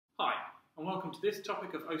Hi, and welcome to this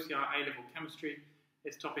topic of OCR A Level Chemistry.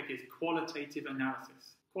 This topic is qualitative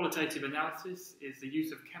analysis. Qualitative analysis is the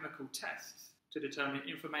use of chemical tests to determine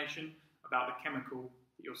information about the chemical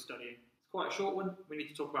that you're studying. It's quite a short one. We need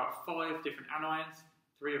to talk about 5 different anions,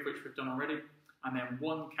 3 of which we've done already, and then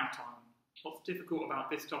 1 cation. What's difficult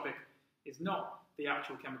about this topic is not the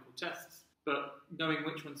actual chemical tests, but knowing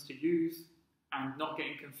which ones to use and not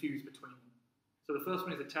getting confused between them. So the first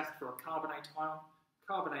one is a test for a carbonate ion.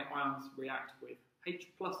 Carbonate ions react with H+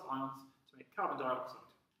 ions to make carbon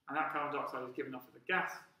dioxide. And that carbon dioxide is given off as a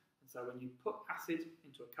gas, and so when you put acid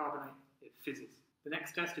into a carbonate, it fizzes. The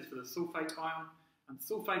next test is for the sulfate ion, and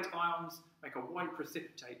sulfate ions make a white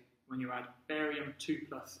precipitate when you add barium 2+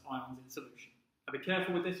 ions in solution. Now be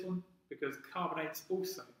careful with this one, because carbonates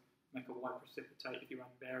also make a white precipitate if you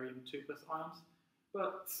add barium 2+ ions,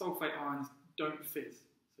 but sulfate ions don't fizz,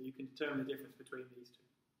 so you can determine the difference between these two.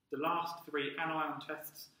 The last 3 anion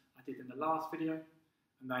tests I did in the last video,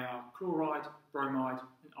 and they are chloride, bromide,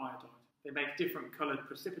 and iodide. They make different coloured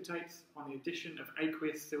precipitates on the addition of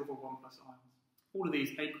aqueous silver 1+ ions. All of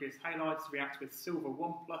these aqueous halides react with silver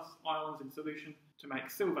 1+ ions in solution to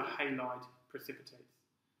make silver halide precipitates.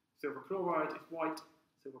 Silver chloride is white,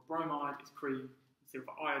 silver bromide is cream, and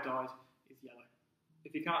silver iodide is yellow.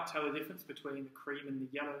 If you can't tell the difference between the cream and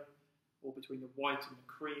the yellow, or between the white and the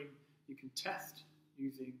cream, you can test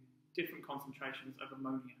using different concentrations of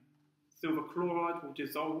ammonia. Silver chloride will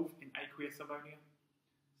dissolve in aqueous ammonia.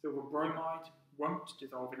 Silver bromide won't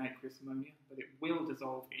dissolve in aqueous ammonia, but it will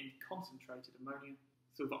dissolve in concentrated ammonia.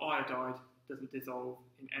 Silver iodide doesn't dissolve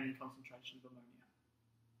in any concentration of ammonia.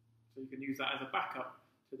 So you can use that as a backup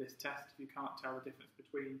to this test if you can't tell the difference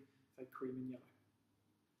between, say, cream and yellow.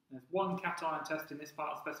 There's 1 cation test in this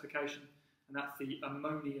part of the specification, and that's the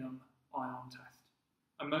ammonium ion test.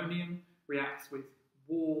 Ammonium reacts with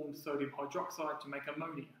warm sodium hydroxide to make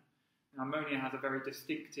ammonia. Now, ammonia has a very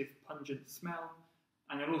distinctive pungent smell,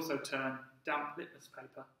 and it'll also turn damp litmus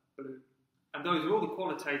paper blue. And those are all the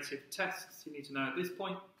qualitative tests you need to know at this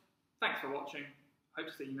point. Thanks for watching. Hope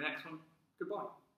to see you in the next one. Goodbye.